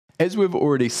As we've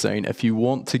already seen, if you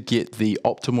want to get the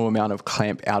optimal amount of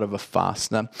clamp out of a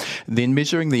fastener, then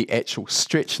measuring the actual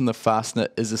stretch in the fastener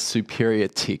is a superior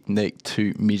technique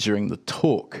to measuring the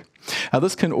torque.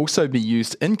 This can also be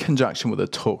used in conjunction with a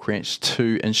torque wrench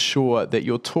to ensure that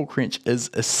your torque wrench is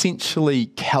essentially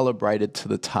calibrated to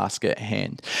the task at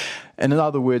hand. And in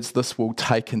other words, this will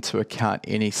take into account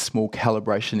any small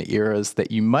calibration errors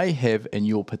that you may have in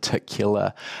your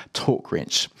particular torque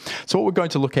wrench. So what we're going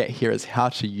to look at here is how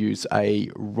to use a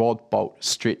rod bolt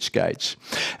stretch gauge.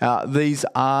 These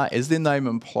are, as their name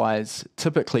implies,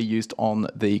 typically used on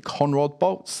the conrod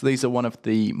bolts. These are one of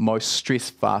the most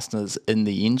stressed fasteners in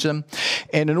the engine.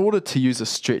 And in order to use a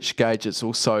stretch gauge, it's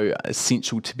also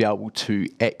essential to be able to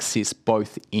access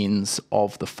both ends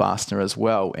of the fastener as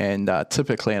well. And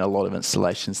typically in a lot of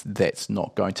installations, that's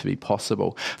not going to be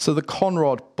possible. So the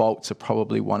conrod bolts are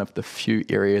probably one of the few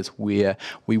areas where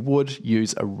we would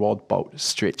use a rod bolt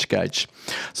stretch gauge.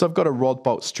 So I've got a rod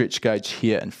bolt stretch gauge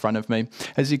here in front of me.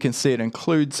 As you can see, it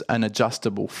includes an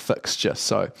adjustable fixture.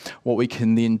 So what we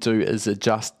can then do is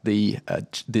adjust the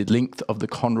length of the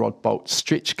conrod bolt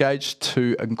stretch gauge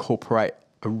to incorporate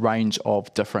a range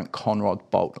of different conrod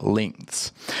bolt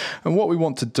lengths. And what we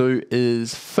want to do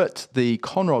is fit the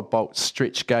conrod bolt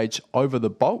stretch gauge over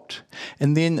the bolt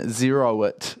and then zero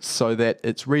it so that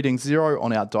it's reading 0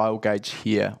 on our dial gauge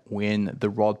here when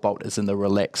the rod bolt is in the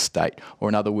relaxed state, or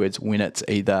in other words, when it's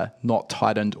either not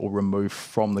tightened or removed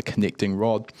from the connecting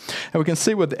rod. And we can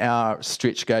see with our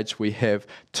stretch gauge we have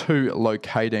two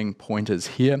locating pointers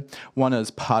here. One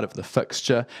is part of the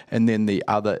fixture and then the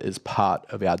other is part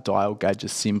of our dial gauge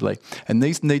assembly, and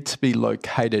these need to be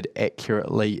located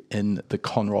accurately in the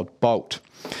conrod bolt.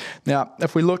 Now,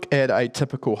 if we look at a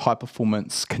typical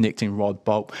high-performance connecting rod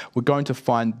bolt, we're going to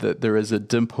find that there is a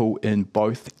dimple in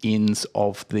both ends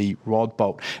of the rod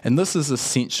bolt, and this is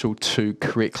essential to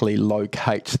correctly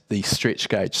locate the stretch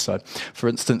gauge. So, for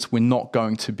instance, we're not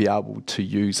going to be able to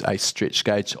use a stretch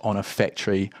gauge on a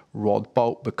factory rod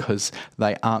bolt because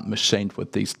they aren't machined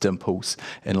with these dimples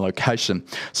in location.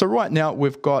 So right now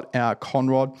we've got our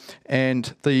conrod,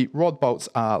 and the rod bolts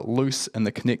are loose in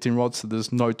the connecting rod, so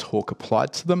there's no torque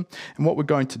applied to them. And what we're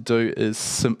going to do is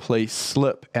simply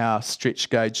slip our stretch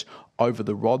gauge over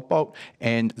the rod bolt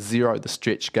and zero the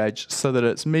stretch gauge so that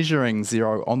it's measuring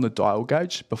 0 on the dial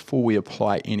gauge before we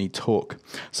apply any torque.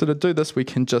 So to do this, we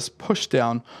can just push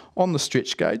down on the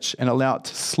stretch gauge and allow it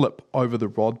to slip over the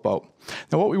rod bolt.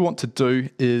 Now what we want to do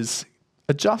is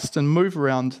adjust and move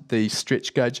around the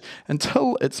stretch gauge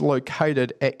until it's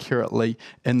located accurately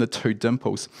in the two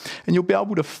dimples. And you'll be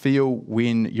able to feel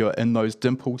when you're in those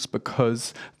dimples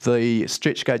because the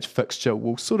stretch gauge fixture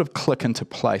will sort of click into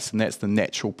place, and that's the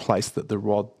natural place that the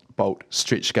rod bolt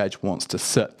stretch gauge wants to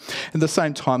sit. At the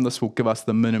same time, this will give us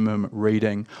the minimum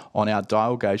reading on our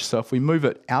dial gauge. So if we move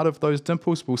it out of those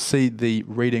dimples, we'll see the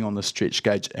reading on the stretch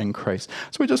gauge increase.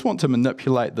 So we just want to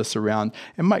manipulate this around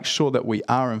and make sure that we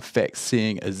are in fact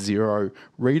seeing a 0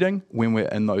 reading when we're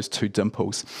in those two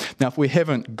dimples. Now, if we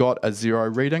haven't got a 0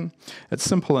 reading, it's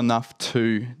simple enough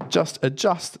to just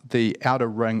adjust the outer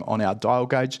ring on our dial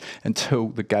gauge until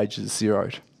the gauge is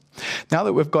zeroed. Now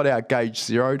that we've got our gauge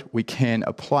zeroed, we can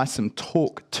apply some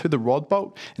torque to the rod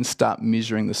bolt and start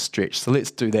measuring the stretch. So let's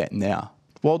do that now.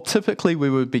 Well, typically we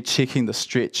would be checking the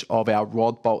stretch of our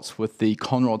rod bolts with the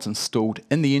conrods installed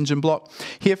in the engine block.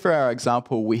 Here for our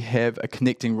example, we have a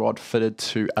connecting rod fitted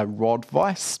to a rod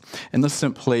vise, and this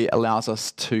simply allows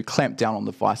us to clamp down on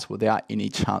the vise without any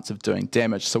chance of doing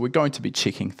damage. So we're going to be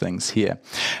checking things here.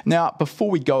 Now,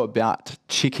 before we go about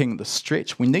checking the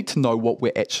stretch, we need to know what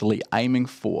we're actually aiming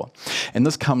for. And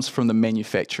this comes from the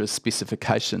manufacturer's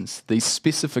specifications. These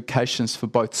specifications for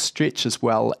both stretch as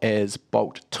well as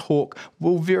bolt torque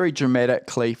will vary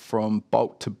dramatically from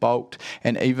bolt to bolt,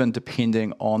 and even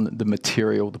depending on the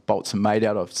material the bolts are made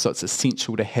out of. So it's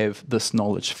essential to have this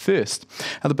knowledge first.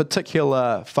 Now, the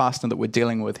particular fastener that we're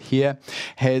dealing with here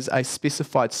has a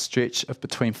specified stretch of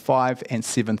between 5 and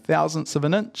 7 thousandths of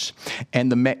an inch, and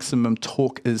the maximum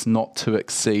torque is not to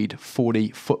exceed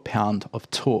 40 foot-pound of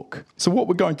torque. So what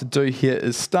we're going to do here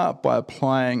is start by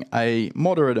applying a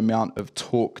moderate amount of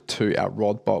torque to our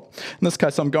rod bolt. In this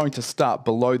case, I'm going to start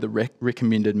below the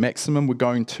recommended maximum. We're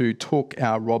going to torque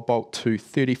our rod bolt to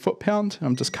 30 foot-pound.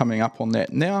 I'm just coming up on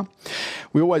that now.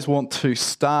 We always want to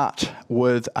start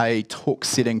with a torque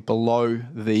setting below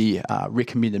the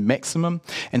recommended maximum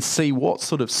and see what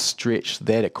sort of stretch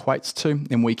that equates to,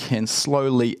 and we can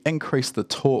slowly increase the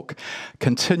torque,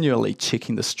 continually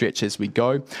checking the stretch as we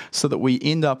go so that we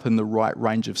end up in the right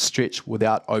range of stretch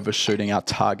without overshooting our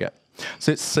target.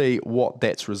 So let's see what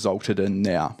that's resulted in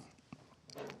now.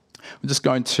 We're just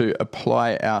going to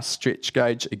apply our stretch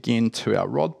gauge again to our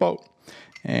rod bolt,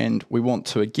 and we want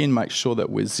to again make sure that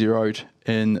we're zeroed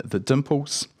in the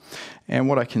dimples. And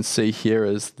what I can see here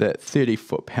is that 30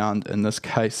 foot-pound in this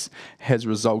case has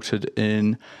resulted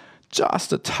in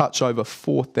just a touch over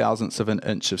 0.04 of an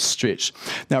inch of stretch.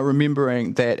 Now,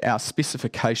 remembering that our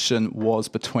specification was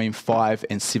between 5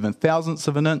 and 0.07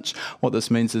 of an inch, what this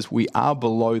means is we are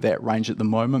below that range at the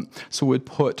moment, so we'd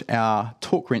put our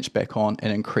torque wrench back on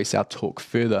and increase our torque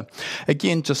further.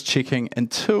 Again, just checking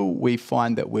until we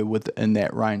find that we're within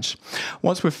that range.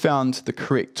 Once we've found the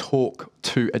correct torque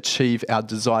to achieve our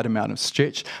desired amount of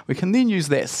stretch, we can then use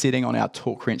that setting on our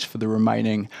torque wrench for the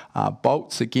remaining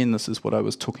bolts. Again, this is what I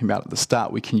was talking about at the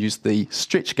start. We can use the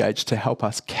stretch gauge to help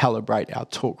us calibrate our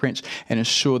torque wrench and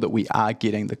ensure that we are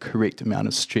getting the correct amount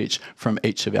of stretch from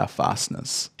each of our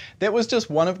fasteners. That was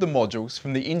just one of the modules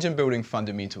from the Engine Building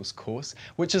Fundamentals course,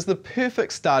 which is the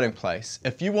perfect starting place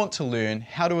if you want to learn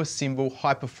how to assemble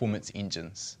high-performance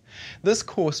engines. This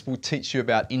course will teach you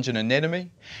about engine anatomy,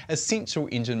 essential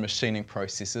engine machining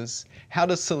processes, how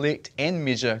to select and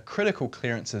measure critical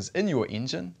clearances in your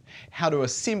engine, how to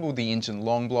assemble the engine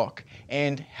long block,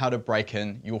 and how to break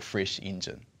in your fresh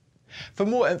engine. For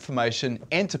more information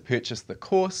and to purchase the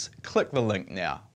course, click the link now.